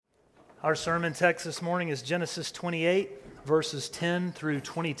Our sermon text this morning is Genesis 28, verses 10 through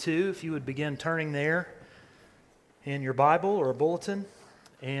 22. If you would begin turning there in your Bible or a bulletin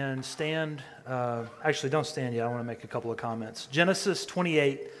and stand, actually don't stand yet, I want to make a couple of comments. Genesis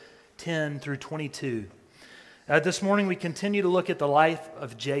 28, 10 through 22. This morning we continue to look at the life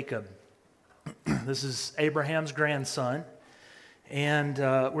of Jacob. This is Abraham's grandson, and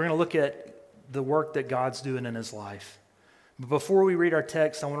we're going to look at the work that God's doing in his life. But before we read our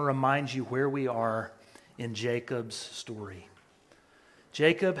text, I want to remind you where we are in Jacob's story.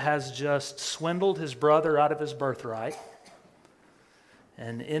 Jacob has just swindled his brother out of his birthright,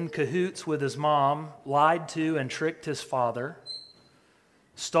 and in cahoots with his mom, lied to and tricked his father,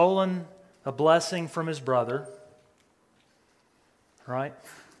 stolen a blessing from his brother, right?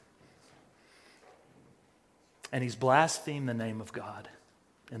 And he's blasphemed the name of God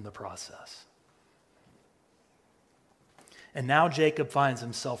in the process. And now Jacob finds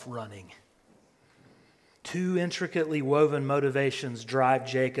himself running. Two intricately woven motivations drive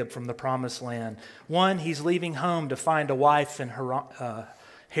Jacob from the promised land. One, he's leaving home to find a wife in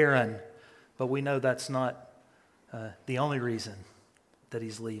Haran, but we know that's not the only reason that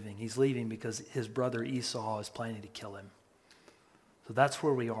he's leaving. He's leaving because his brother Esau is planning to kill him. So that's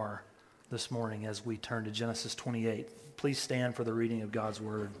where we are this morning as we turn to Genesis 28. Please stand for the reading of God's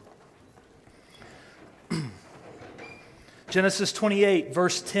word. Genesis 28,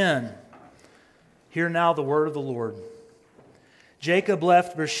 verse 10. Hear now the word of the Lord. Jacob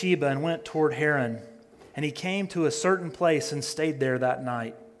left Beersheba and went toward Haran, and he came to a certain place and stayed there that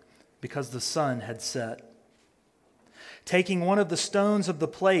night, because the sun had set. Taking one of the stones of the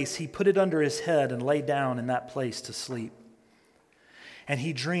place, he put it under his head and lay down in that place to sleep. And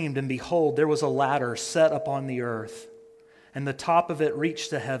he dreamed, and behold, there was a ladder set upon the earth, and the top of it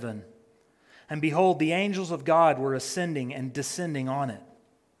reached to heaven. And behold, the angels of God were ascending and descending on it.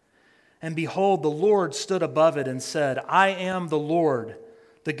 And behold, the Lord stood above it and said, I am the Lord,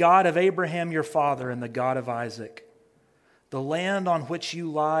 the God of Abraham your father and the God of Isaac. The land on which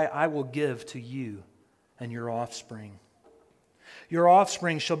you lie I will give to you and your offspring. Your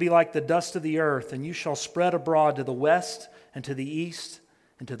offspring shall be like the dust of the earth, and you shall spread abroad to the west and to the east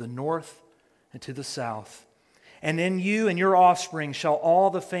and to the north and to the south. And in you and your offspring shall all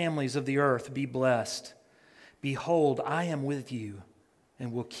the families of the earth be blessed. Behold, I am with you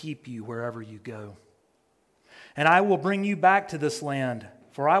and will keep you wherever you go. And I will bring you back to this land,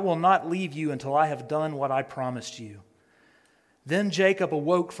 for I will not leave you until I have done what I promised you. Then Jacob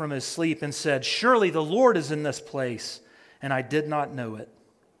awoke from his sleep and said, Surely the Lord is in this place, and I did not know it.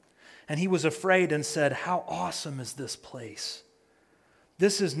 And he was afraid and said, How awesome is this place!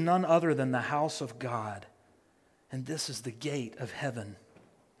 This is none other than the house of God, and this is the gate of heaven.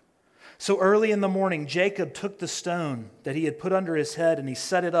 So early in the morning, Jacob took the stone that he had put under his head, and he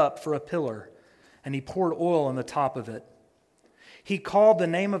set it up for a pillar, and he poured oil on the top of it. He called the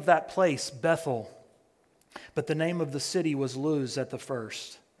name of that place Bethel, but the name of the city was Luz at the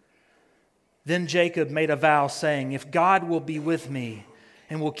first. Then Jacob made a vow, saying, If God will be with me,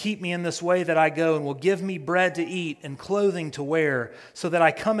 and will keep me in this way that I go, and will give me bread to eat and clothing to wear, so that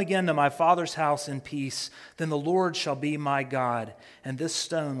I come again to my father's house in peace, then the Lord shall be my God, and this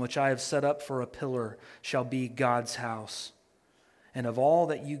stone which I have set up for a pillar shall be God's house. And of all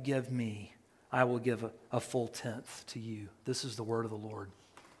that you give me, I will give a full tenth to you. This is the word of the Lord.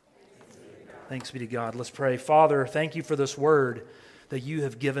 Thanks be to God. Let's pray. Father, thank you for this word that you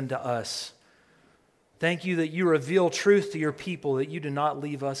have given to us. Thank you that you reveal truth to your people, that you do not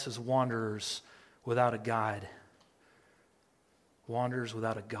leave us as wanderers without a guide. Wanderers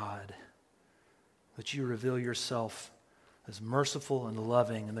without a God. That you reveal yourself as merciful and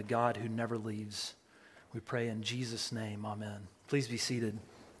loving and the God who never leaves. We pray in Jesus' name, amen. Please be seated.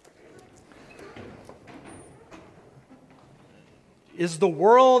 Is the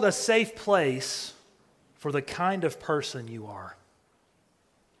world a safe place for the kind of person you are?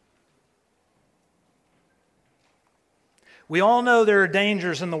 We all know there are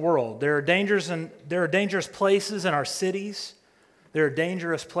dangers in the world. There are dangerous places in our cities. There are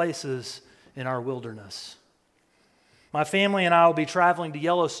dangerous places in our wilderness. My family and I will be traveling to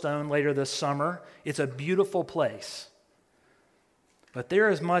Yellowstone later this summer. It's a beautiful place. But there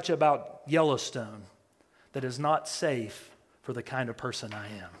is much about Yellowstone that is not safe for the kind of person I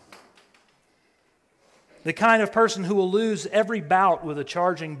am. The kind of person who will lose every bout with a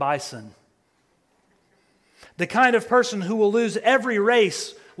charging bison. The kind of person who will lose every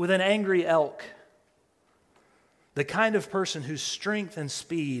race with an angry elk. The kind of person whose strength and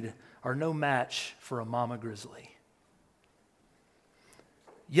speed are no match for a mama grizzly.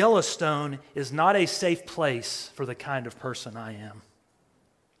 Yellowstone is not a safe place for the kind of person I am.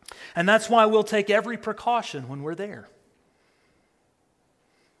 And that's why we'll take every precaution when we're there.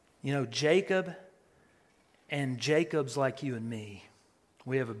 You know, Jacob and Jacob's like you and me,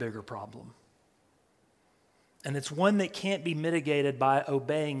 we have a bigger problem. And it's one that can't be mitigated by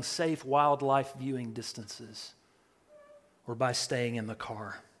obeying safe wildlife viewing distances or by staying in the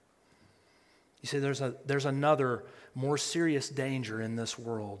car. You see, there's another more serious danger in this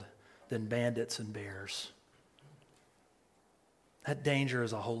world than bandits and bears. That danger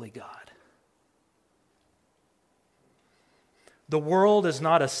is a holy God. The world is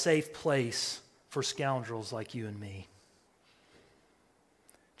not a safe place for scoundrels like you and me.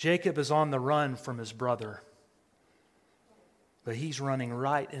 Jacob is on the run from his brother, but he's running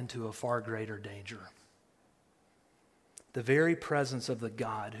right into a far greater danger. The very presence of the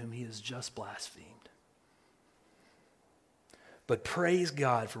God whom he has just blasphemed. But praise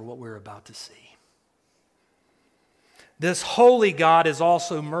God for what we're about to see. This holy God is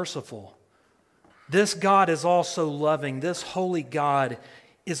also merciful. This God is also loving. This holy God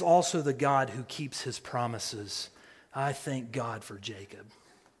is also the God who keeps his promises. I thank God for Jacob.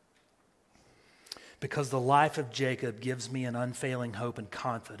 Because the life of Jacob gives me an unfailing hope and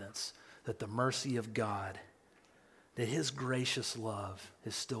confidence that the mercy of God, that his gracious love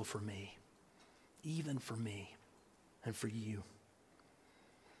is still for me, even for me and for you.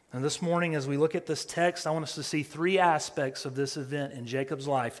 And this morning, as we look at this text, I want us to see three aspects of this event in Jacob's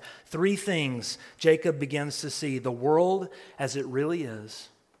life. Three things Jacob begins to see: the world as it really is,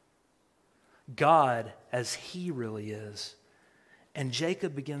 God as he really is, and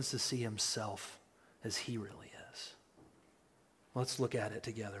Jacob begins to see himself as he really is. Let's look at it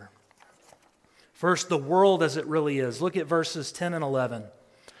together. First, the world as it really is. Look at verses 10 and 11.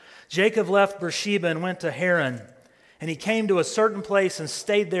 Jacob left Beersheba and went to Haran. And he came to a certain place and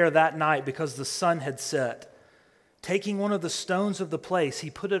stayed there that night because the sun had set. Taking one of the stones of the place,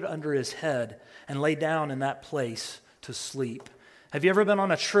 he put it under his head and lay down in that place to sleep. Have you ever been on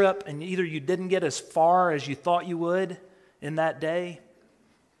a trip and either you didn't get as far as you thought you would in that day?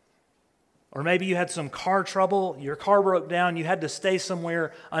 Or maybe you had some car trouble, your car broke down, you had to stay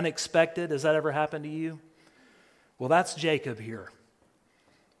somewhere unexpected. Has that ever happened to you? Well, that's Jacob here.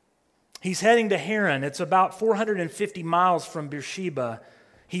 He's heading to Haran. It's about 450 miles from Beersheba.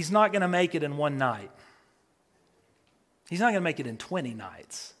 He's not going to make it in one night. He's not going to make it in 20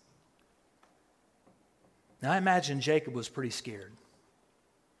 nights. Now, I imagine Jacob was pretty scared.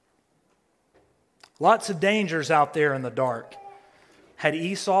 Lots of dangers out there in the dark. Had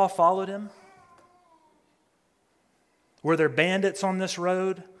Esau followed him? Were there bandits on this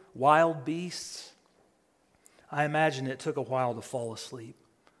road? Wild beasts? I imagine it took a while to fall asleep.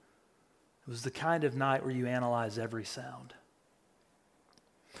 It was the kind of night where you analyze every sound.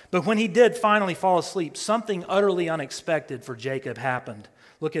 But when he did finally fall asleep, something utterly unexpected for Jacob happened.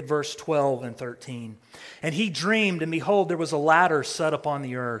 Look at verse 12 and 13. And he dreamed, and behold, there was a ladder set upon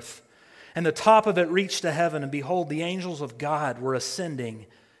the earth, and the top of it reached to heaven, and behold, the angels of God were ascending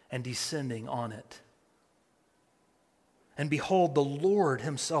and descending on it. And behold, the Lord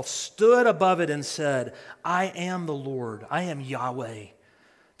himself stood above it and said, I am the Lord, I am Yahweh,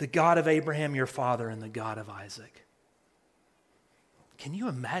 the God of Abraham your father and the God of Isaac. Can you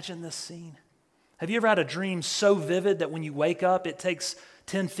imagine this scene? Have you ever had a dream so vivid that when you wake up, it takes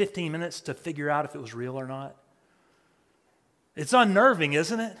 10, 15 minutes to figure out if it was real or not? It's unnerving,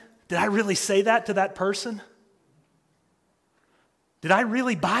 isn't it? Did I really say that to that person? Did I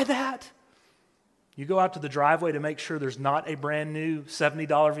really buy that? You go out to the driveway to make sure there's not a brand new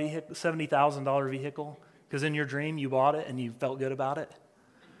 $70,000 vehicle because in your dream you bought it and you felt good about it.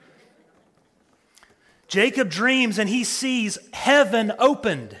 Jacob dreams and he sees heaven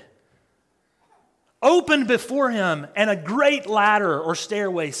opened before him, and a great ladder or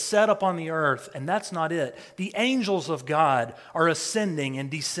stairway set up on the earth. And that's not it. The angels of God are ascending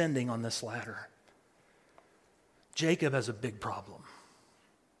and descending on this ladder. Jacob has a big problem.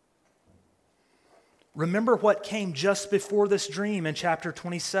 Remember what came just before this dream in chapter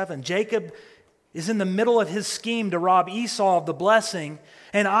 27. Jacob is in the middle of his scheme to rob Esau of the blessing,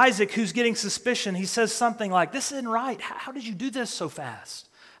 and Isaac, who's getting suspicion, he says something like, this isn't right. How did you do this so fast?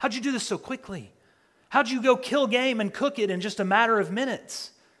 How'd you do this so quickly? How'd you go kill game and cook it in just a matter of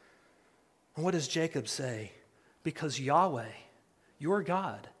minutes? And what does Jacob say? Because Yahweh, your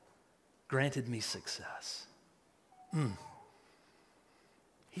God, granted me success.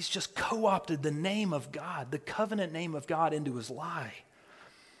 He's just co-opted the name of God, the covenant name of God, into his lie.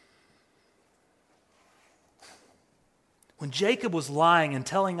 When Jacob was lying and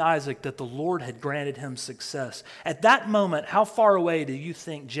telling Isaac that the Lord had granted him success, at that moment, how far away do you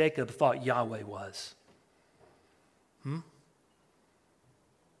think Jacob thought Yahweh was?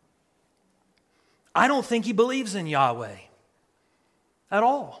 I don't think he believes in Yahweh at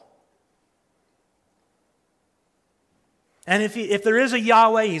all. And if there is a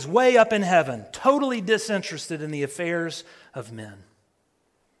Yahweh, he's way up in heaven, totally disinterested in the affairs of men.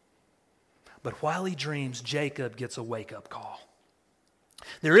 But while he dreams, Jacob gets a wake-up call.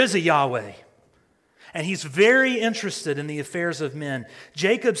 There is a Yahweh, and he's very interested in the affairs of men.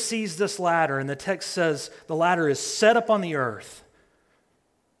 Jacob sees this ladder, and the text says the ladder is set up on the earth,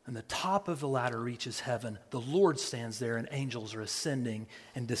 and the top of the ladder reaches heaven. The Lord stands there, and angels are ascending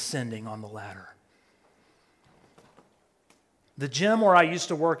and descending on the ladder. The gym where I used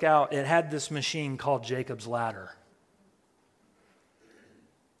to work out, it had this machine called Jacob's Ladder.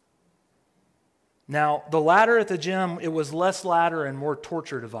 Now, the ladder at the gym, it was less ladder and more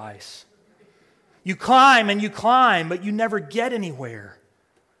torture device. You climb and you climb, but you never get anywhere.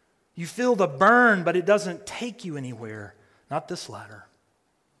 You feel the burn, but it doesn't take you anywhere. Not this ladder.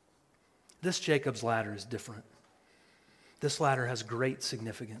 This Jacob's Ladder is different. This ladder has great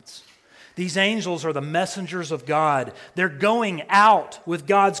significance. These angels are the messengers of God. They're going out with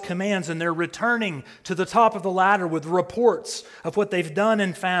God's commands, and they're returning to the top of the ladder with reports of what they've done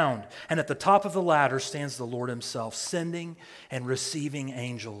and found. And at the top of the ladder stands the Lord himself, sending and receiving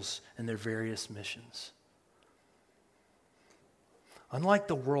angels in their various missions. Unlike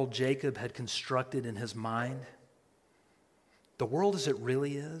the world Jacob had constructed in his mind, the world as it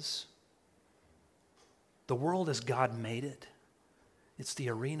really is, the world as God made it, it's the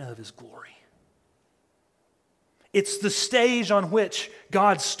arena of his glory. It's the stage on which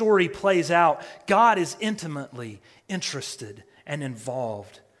God's story plays out. God is intimately interested and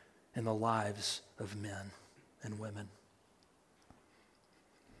involved in the lives of men and women.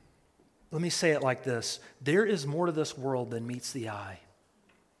 Let me say it like this. There is more to this world than meets the eye.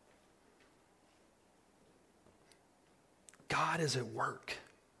 God is at work.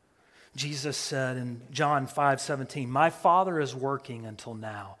 Jesus said in John 5:17, "My Father is working until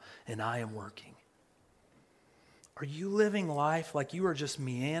now, and I am working." Are you living life like you are just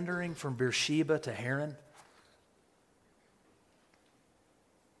meandering from Beersheba to Haran?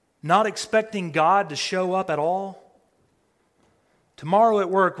 Not expecting God to show up at all? Tomorrow at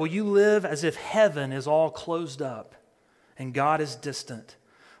work, will you live as if heaven is all closed up and God is distant?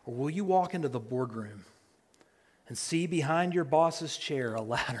 Or will you walk into the boardroom and see behind your boss's chair a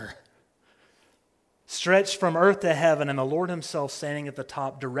ladder stretched from earth to heaven, and the Lord himself standing at the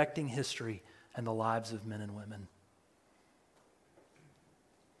top, directing history and the lives of men and women?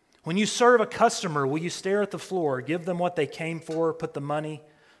 When you serve a customer, will you stare at the floor, give them what they came for, put the money,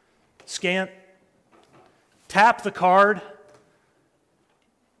 tap the card,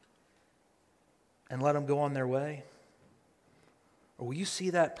 and let them go on their way? Or will you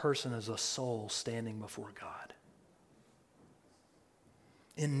see that person as a soul standing before God,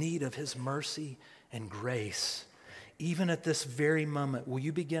 in need of his mercy and grace? Even at this very moment, will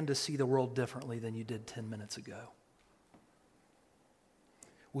you begin to see the world differently than you did 10 minutes ago?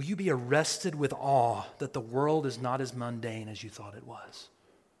 Will you be arrested with awe that the world is not as mundane as you thought it was?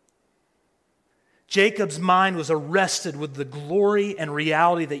 Jacob's mind was arrested with the glory and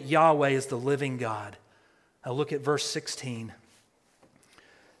reality that Yahweh is the living God. Now look at verse 16.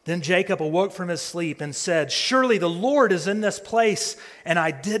 Then Jacob awoke from his sleep and said, "Surely the Lord is in this place, and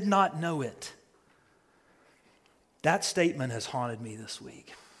I did not know it." That statement has haunted me this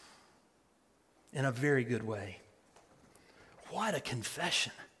week in a very good way. What a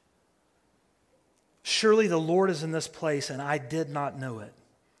confession. Surely the Lord is in this place, and I did not know it.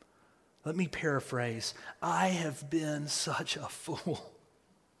 Let me paraphrase. I have been such a fool.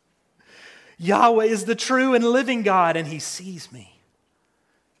 Yahweh is the true and living God, and he sees me.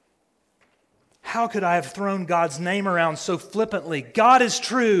 How could I have thrown God's name around so flippantly? God is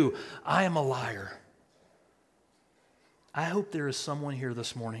true. I am a liar. I hope there is someone here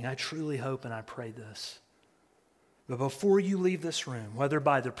this morning. I truly hope and I pray this. But before you leave this room, whether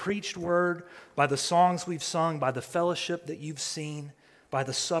by the preached word, by the songs we've sung, by the fellowship that you've seen, by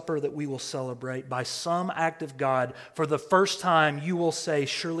the supper that we will celebrate, by some act of God, for the first time you will say,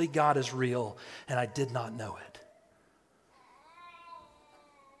 "Surely God is real, and I did not know it."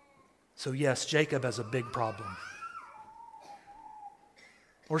 So yes, Jacob has a big problem.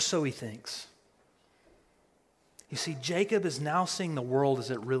 Or so he thinks. You see, Jacob is now seeing the world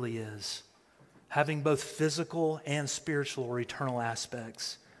as it really is, having both physical and spiritual or eternal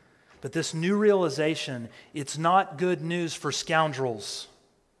aspects. But this new realization, it's not good news for scoundrels.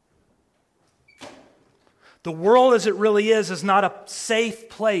 The world as it really is not a safe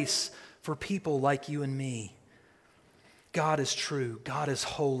place for people like you and me. God is true. God is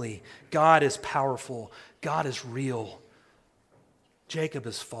holy. God is powerful. God is real. Jacob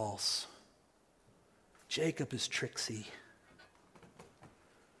is false. Jacob is tricksy.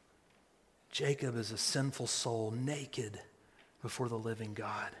 Jacob is a sinful soul, naked before the living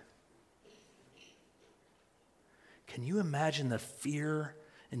God. Can you imagine the fear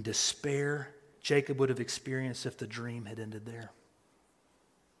and despair Jacob would have experienced if the dream had ended there?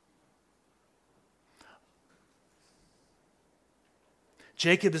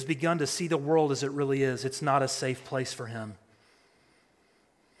 Jacob has begun to see the world as it really is. It's not a safe place for him.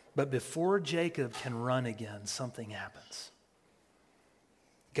 But before Jacob can run again, something happens.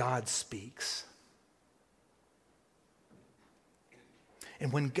 God speaks.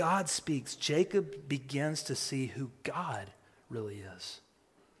 And when God speaks, Jacob begins to see who God really is.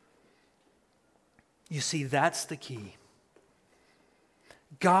 You see, that's the key.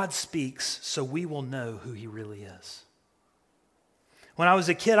 God speaks so we will know who he really is. When I was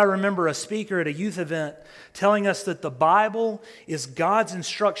a kid, I remember a speaker at a youth event telling us that the Bible is God's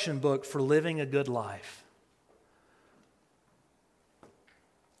instruction book for living a good life.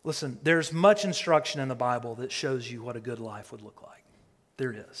 Listen, there's much instruction in the Bible that shows you what a good life would look like.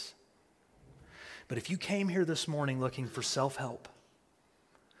 There is. But if you came here this morning looking for self-help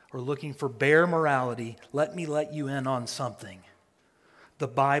or looking for bare morality, let me let you in on something. The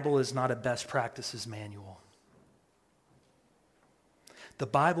Bible is not a best practices manual. The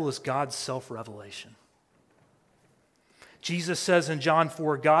Bible is God's self-revelation. Jesus says in John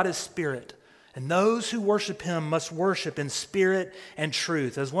 4, God is spirit, and those who worship him must worship in spirit and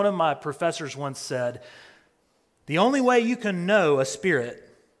truth. As one of my professors once said, the only way you can know a spirit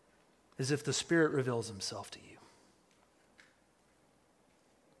is if the Spirit reveals himself to you.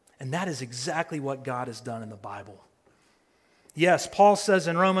 And that is exactly what God has done in the Bible. Yes, Paul says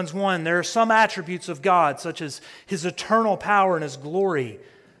in Romans 1, there are some attributes of God, such as his eternal power and his glory,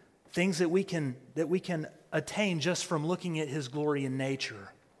 things that we can attain just from looking at his glory in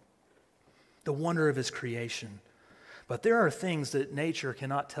nature, the wonder of his creation. But there are things that nature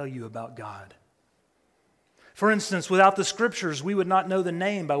cannot tell you about God. For instance, without the Scriptures, we would not know the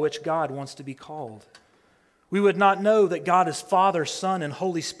name by which God wants to be called. We would not know that God is Father, Son, and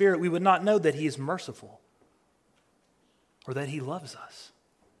Holy Spirit. We would not know that he is merciful or that he loves us.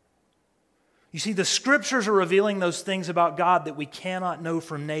 You see, the Scriptures are revealing those things about God that we cannot know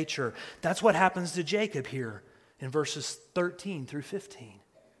from nature. That's what happens to Jacob here in verses 13 through 15.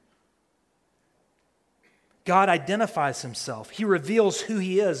 God identifies himself. He reveals who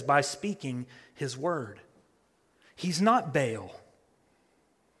he is by speaking his word. He's not Baal.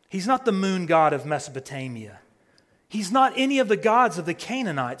 He's not the moon god of Mesopotamia. He's not any of the gods of the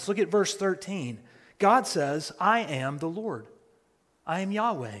Canaanites. Look at verse 13. God says, I am the Lord. I am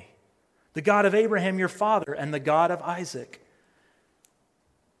Yahweh, the God of Abraham your father and the God of Isaac.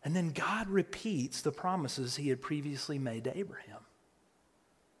 And then God repeats the promises he had previously made to Abraham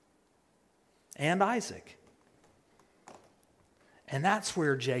and Isaac. And that's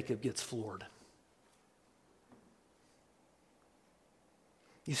where Jacob gets floored.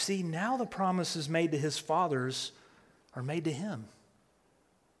 You see, now the promises made to his fathers are made to him.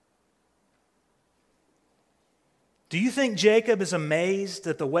 Do you think Jacob is amazed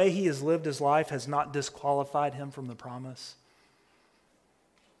that the way he has lived his life has not disqualified him from the promise?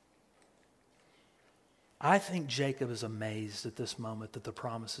 I think Jacob is amazed at this moment that the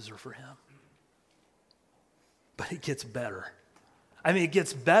promises are for him. But it gets better. It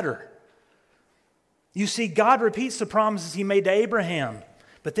gets better. You see, God repeats the promises he made to Abraham,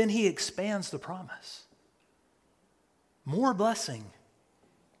 but then he expands the promise. More blessing.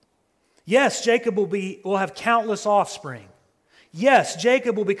 Yes, Jacob will have countless offspring. Yes,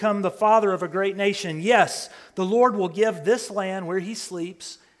 Jacob will become the father of a great nation. Yes, the Lord will give this land where he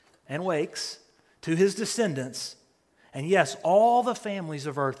sleeps and wakes to his descendants. And yes, all the families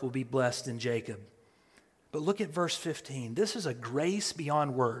of earth will be blessed in Jacob. But look at verse 15. This is a grace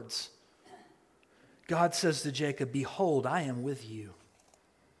beyond words. God says to Jacob, behold, I am with you,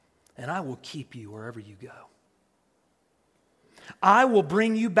 and I will keep you wherever you go. I will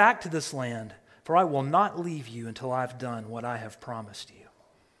bring you back to this land, for I will not leave you until I've done what I have promised you.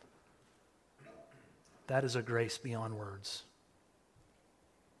 That is a grace beyond words.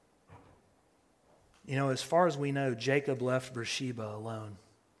 You know, as far as we know, Jacob left Beersheba alone.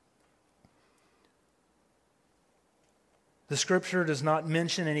 The Scripture does not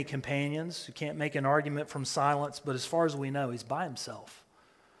mention any companions. You can't make an argument from silence, but as far as we know, he's by himself.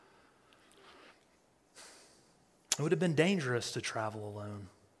 It would have been dangerous to travel alone.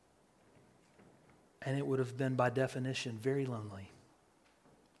 And it would have been, by definition, very lonely.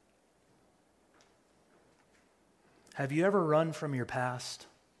 Have you ever run from your past?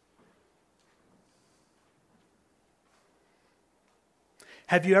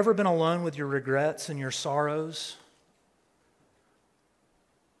 Have you ever been alone with your regrets and your sorrows?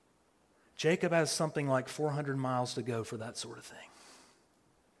 Jacob has something like 400 miles to go for that sort of thing.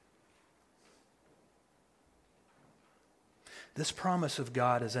 This promise of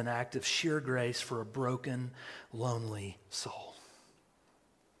God is an act of sheer grace for a broken, lonely soul.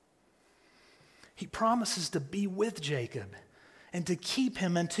 He promises to be with Jacob and to keep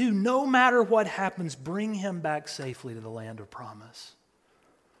him and to, no matter what happens, bring him back safely to the land of promise.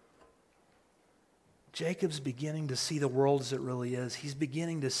 Jacob's beginning to see the world as it really is. He's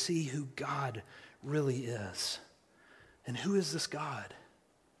beginning to see who God really is. And who is this God?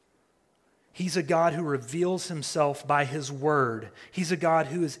 He's a God who reveals himself by his word. He's a God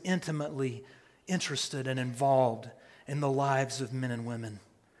who is intimately interested and involved in the lives of men and women.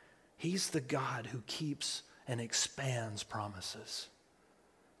 He's the God who keeps and expands promises.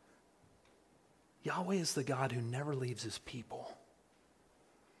 Yahweh is the God who never leaves his people.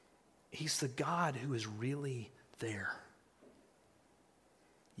 He's the God who is really there.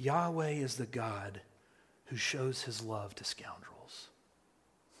 Yahweh is the God who shows his love to scoundrels.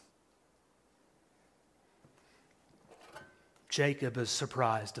 Jacob is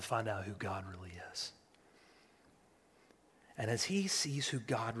surprised to find out who God really is. And as he sees who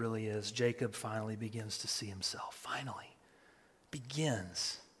God really is, Jacob finally begins to see himself. Finally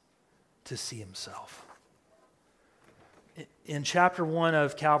begins to see himself. In chapter 1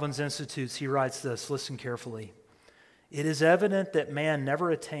 of Calvin's Institutes, he writes this, listen carefully. It is evident that man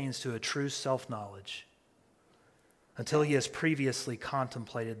never attains to a true self-knowledge until he has previously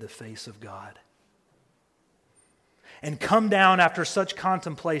contemplated the face of God. And come down after such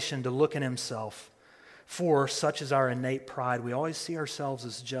contemplation to look in himself. For such is our innate pride. We always see ourselves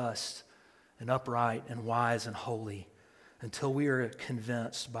as just and upright and wise and holy until we are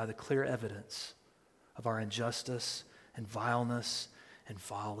convinced by the clear evidence of our injustice and vileness and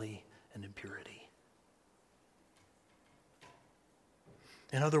folly and impurity.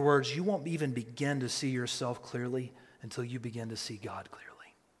 In other words, you won't even begin to see yourself clearly until you begin to see God clearly.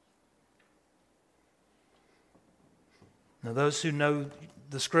 Now, those who know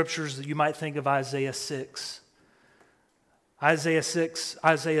the scriptures, that you might think of Isaiah 6. Isaiah 6,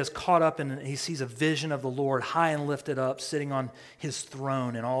 Isaiah is caught up and he sees a vision of the Lord high and lifted up, sitting on his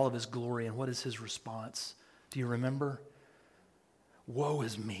throne in all of his glory. And what is his response? Do you remember? Woe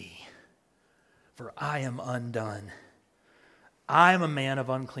is me, for I am undone. I am a man of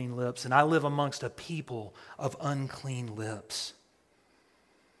unclean lips, and I live amongst a people of unclean lips.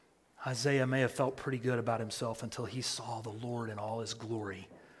 Isaiah may have felt pretty good about himself until he saw the Lord in all his glory.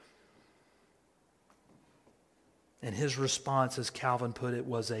 And his response, as Calvin put it,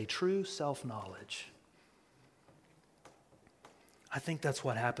 was a true self-knowledge. I think that's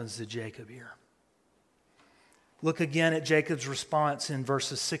what happens to Jacob here. Look again at Jacob's response in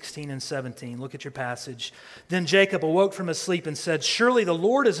verses 16 and 17. Look at your passage. Then Jacob awoke from his sleep and said, "Surely the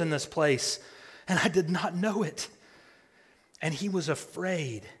Lord is in this place, and I did not know it." And he was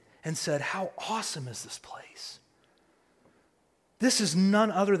afraid and said, "How awesome is this place? This is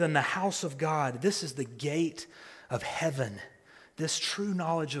none other than the house of God. This is the gate of heaven." This true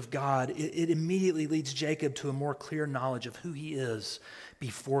knowledge of God, it immediately leads Jacob to a more clear knowledge of who he is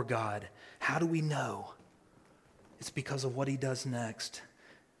before God. How do we know? It's because of what he does next.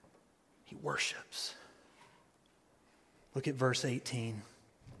 He worships. Look at verse 18.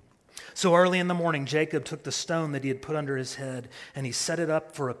 So early in the morning, Jacob took the stone that he had put under his head, and he set it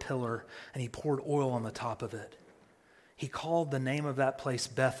up for a pillar, and he poured oil on the top of it. He called the name of that place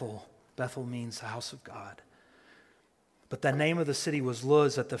Bethel. Bethel means the house of God. But the name of the city was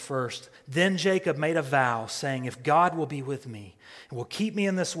Luz at the first. Then Jacob made a vow, saying, "If God will be with me, and will keep me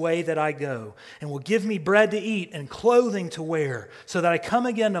in this way that I go, and will give me bread to eat and clothing to wear, so that I come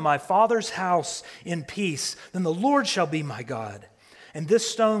again to my father's house in peace, then the Lord shall be my God. And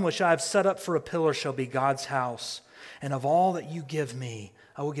this stone which I have set up for a pillar shall be God's house. And of all that you give me,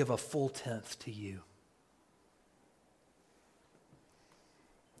 I will give a full tenth to you."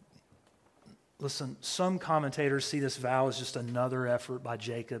 Listen, some commentators see this vow as just another effort by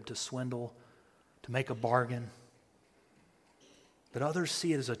Jacob to swindle, to make a bargain. But others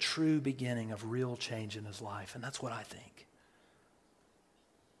see it as a true beginning of real change in his life, and that's what I think.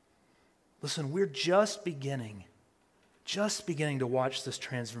 Listen, we're just beginning to watch this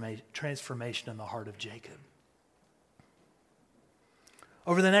transformation in the heart of Jacob.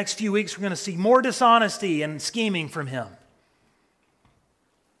 Over the next few weeks, we're going to see more dishonesty and scheming from him.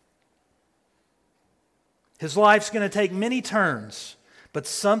 His life's going to take many turns, but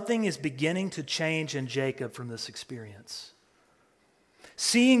something is beginning to change in Jacob from this experience.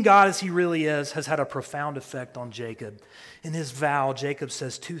 Seeing God as he really is has had a profound effect on Jacob. In his vow, Jacob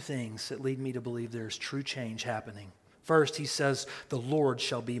says two things that lead me to believe there's true change happening. First, he says, "The Lord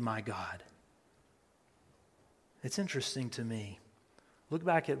shall be my God." It's interesting to me. Look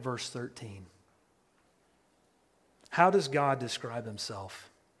back at verse 13. How does God describe himself?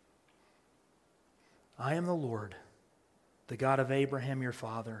 "I am the Lord, the God of Abraham your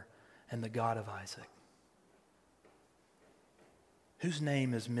father, and the God of Isaac." Whose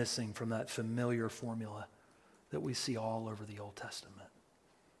name is missing from that familiar formula that we see all over the Old Testament?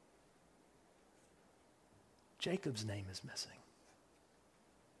 Jacob's name is missing.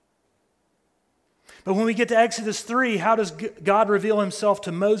 But when we get to Exodus 3, how does God reveal himself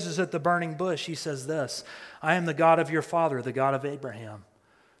to Moses at the burning bush? He says this, "I am the God of your father, the God of Abraham,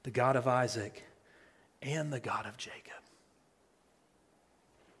 the God of Isaac, and the God of Jacob."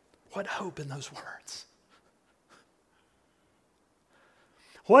 What hope in those words?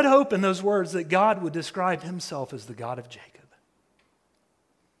 What hope in those words that God would describe himself as the God of Jacob?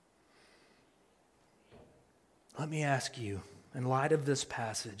 Let me ask you, in light of this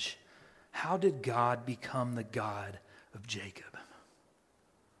passage, how did God become the God of Jacob?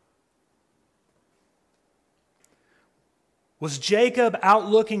 Was Jacob out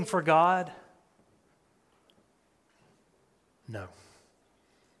looking for God? No.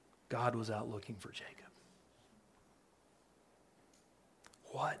 God was out looking for Jacob.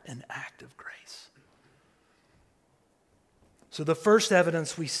 What an act of grace. So the first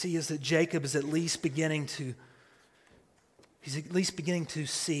evidence we see is that Jacob is at least beginning to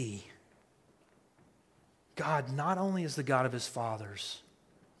see God not only as the God of his fathers,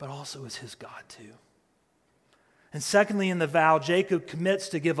 but also as his God too. And secondly, in the vow, Jacob commits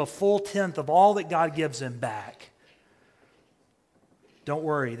to give a full tenth of all that God gives him back. Don't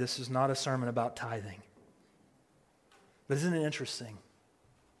worry, this is not a sermon about tithing. But isn't it interesting?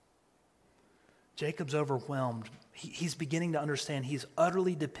 Jacob's overwhelmed. He's beginning to understand he's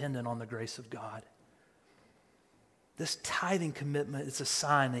utterly dependent on the grace of God. This tithing commitment is a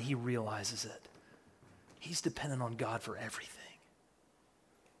sign that he realizes it. He's dependent on God for everything.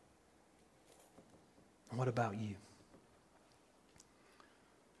 And what about you?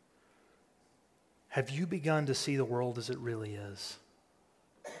 Have you begun to see the world as it really is?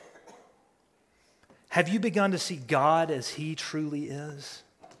 Have you begun to see God as he truly is?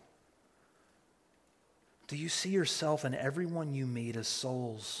 Do you see yourself and everyone you meet as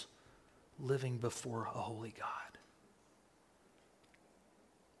souls living before a holy God?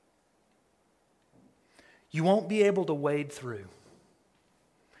 You won't be able to wade through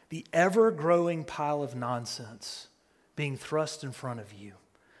the ever-growing pile of nonsense being thrust in front of you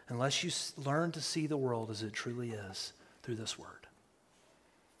unless you learn to see the world as it truly is through this word.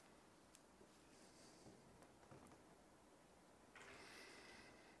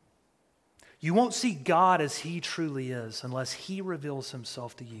 You won't see God as he truly is unless he reveals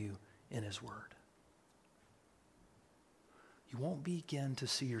himself to you in his word. You won't begin to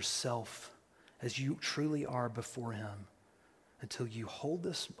see yourself as you truly are before him until you hold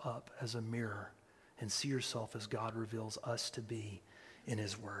this up as a mirror and see yourself as God reveals us to be in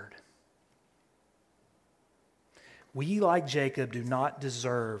his word. We, like Jacob, do not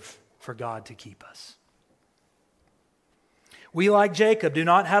deserve for God to keep us. We, like Jacob, do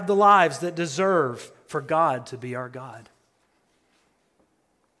not have the lives that deserve for God to be our God.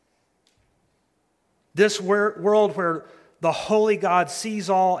 This world where the holy God sees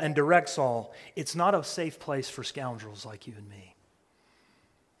all and directs all, it's not a safe place for scoundrels like you and me.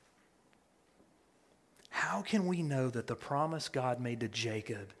 How can we know that the promise God made to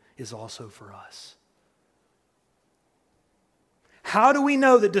Jacob is also for us? How do we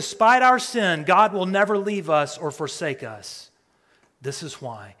know that despite our sin, God will never leave us or forsake us? This is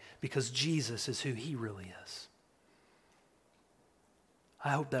why, because Jesus is who he really is. I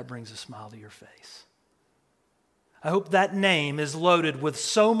hope that brings a smile to your face. I hope that name is loaded with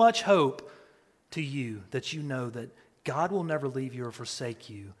so much hope to you that you know that God will never leave you or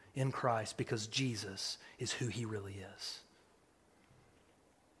forsake you in Christ because Jesus is who he really is.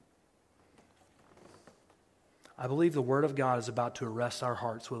 I believe the Word of God is about to arrest our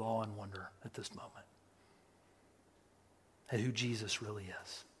hearts with awe and wonder at this moment at who Jesus really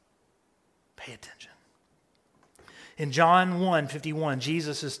is. Pay attention. In John 1:51,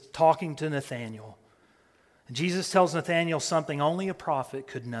 Jesus is talking to Nathanael. And Jesus tells Nathanael something only a prophet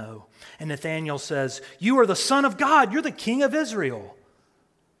could know. And Nathanael says, "You are the Son of God. You're the King of Israel."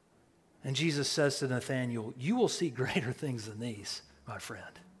 And Jesus says to Nathanael, "You will see greater things than these, my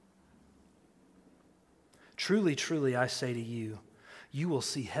friend. Truly, truly, I say to you, you will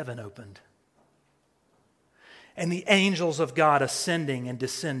see heaven opened and the angels of God ascending and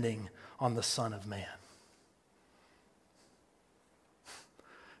descending on the Son of Man.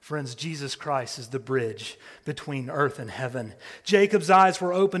 Friends, Jesus Christ is the bridge between earth and heaven. Jacob's eyes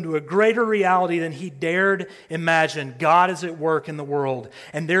were open to a greater reality than he dared imagine. God is at work in the world,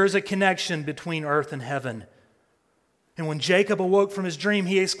 and there is a connection between earth and heaven. And when Jacob awoke from his dream,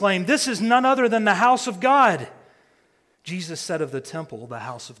 he exclaimed, "This is none other than the house of God." Jesus said of the temple, the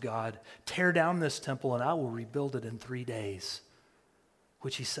house of God, "Tear down this temple and I will rebuild it in 3 days,"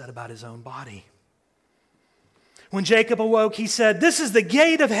 which he said about his own body. When Jacob awoke, he said, "This is the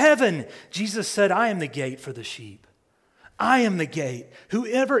gate of heaven." Jesus said, "I am the gate for the sheep. I am the gate.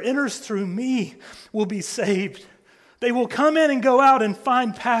 Whoever enters through me will be saved. They will come in and go out and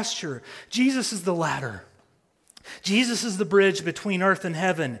find pasture." Jesus is the ladder. Jesus is the bridge between earth and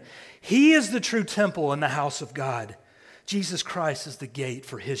heaven. He is the true temple and the house of God. Jesus Christ is the gate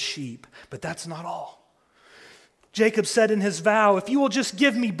for his sheep. But that's not all. Jacob said in his vow, "If you will just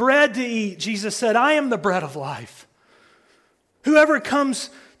give me bread to eat," Jesus said, "I am the bread of life. Whoever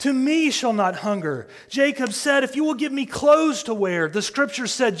comes to me shall not hunger." Jacob said, "If you will give me clothes to wear." The scripture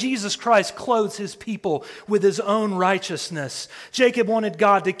said Jesus Christ clothes his people with his own righteousness. Jacob wanted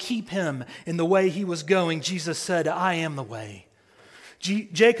God to keep him in the way he was going. Jesus said, "I am the way."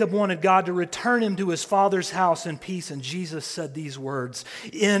 Jacob wanted God to return him to his father's house in peace, and Jesus said these words,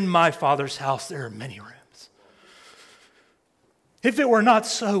 "In my Father's house there are many rooms. If it were not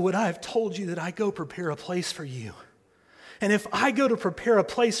so, would I have told you that I go prepare a place for you? And if I go to prepare a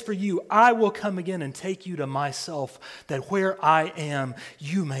place for you, I will come again and take you to myself, that where I am,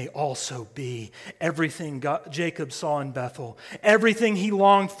 you may also be." Everything Jacob saw in Bethel, everything he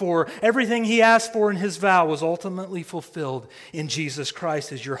longed for, everything he asked for in his vow was ultimately fulfilled in Jesus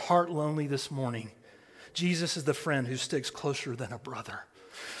Christ. Is your heart lonely this morning? Jesus is the friend who sticks closer than a brother.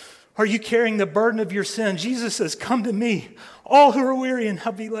 Are you carrying the burden of your sin? Jesus says, "Come to me, all who are weary and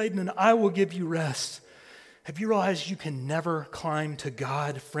heavy laden, and I will give you rest." Have you realized you can never climb to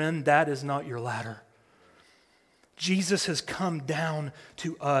God? Friend, that is not your ladder. Jesus has come down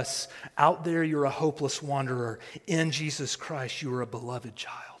to us. Out there, you're a hopeless wanderer. In Jesus Christ, you are a beloved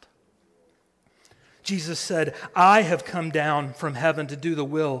child. Jesus said, "I have come down from heaven to do the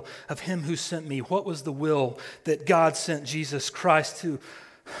will of him who sent me." What was the will that God sent Jesus Christ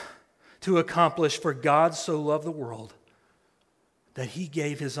to accomplish? For God so loved the world that he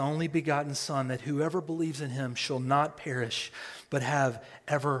gave his only begotten Son, that whoever believes in him shall not perish, but have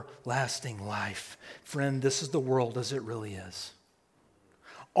everlasting life. Friend, this is the world as it really is.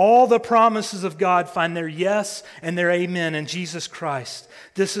 All the promises of God find their yes and their amen in Jesus Christ.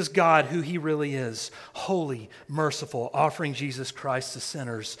 This is God who he really is. Holy, merciful, offering Jesus Christ to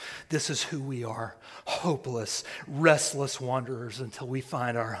sinners. This is who we are. Hopeless, restless wanderers until we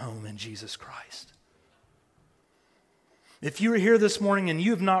find our home in Jesus Christ. If you are here this morning and you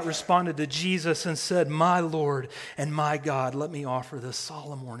have not responded to Jesus and said, "My Lord and my God," let me offer this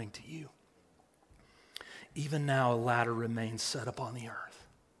solemn warning to you. Even now, a ladder remains set upon the earth.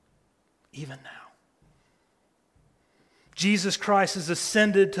 Even now. Jesus Christ has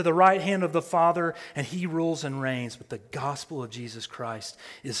ascended to the right hand of the Father, and he rules and reigns. But the gospel of Jesus Christ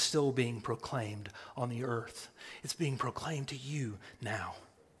is still being proclaimed on the earth. It's being proclaimed to you now.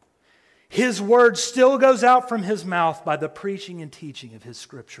 His word still goes out from his mouth by the preaching and teaching of his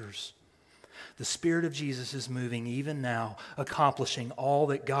scriptures. The Spirit of Jesus is moving even now, accomplishing all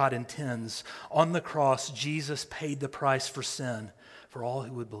that God intends. On the cross, Jesus paid the price for sin for all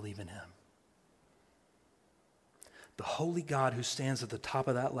who would believe in him. The holy God who stands at the top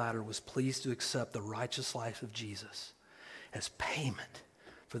of that ladder was pleased to accept the righteous life of Jesus as payment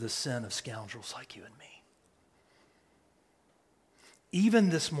for the sin of scoundrels like you and me. Even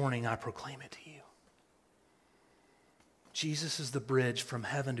this morning, I proclaim it to you. Jesus is the bridge from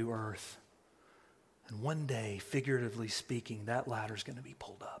heaven to earth. And one day, figuratively speaking, that ladder is going to be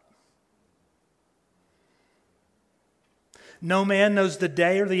pulled up. No man knows the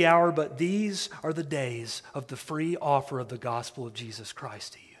day or the hour, but these are the days of the free offer of the gospel of Jesus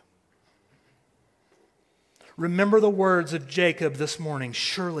Christ to you. Remember the words of Jacob this morning.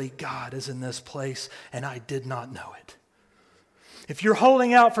 Surely God is in this place, and I did not know it. If you're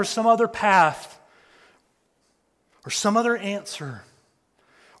holding out for some other path, or some other answer,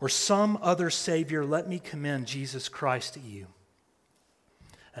 or some other Savior, let me commend Jesus Christ to you.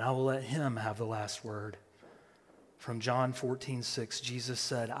 And I will let him have the last word. From John 14:6, Jesus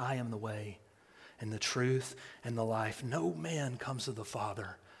said, "I am the way and the truth and the life. No man comes to the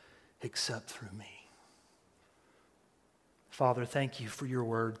Father except through me." Father, thank you for your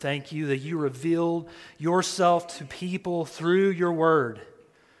word. Thank you that you revealed yourself to people through your word.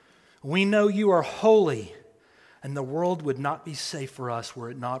 We know you are holy. And the world would not be safe for us were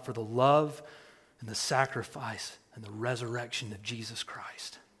it not for the love and the sacrifice and the resurrection of Jesus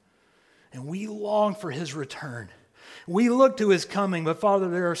Christ. And we long for his return. We look to his coming, but Father,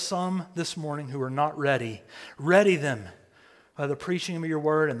 there are some this morning who are not ready. Ready them by the preaching of your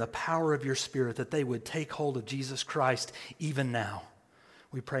word and the power of your Spirit, that they would take hold of Jesus Christ even now.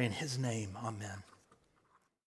 We pray in his name. Amen.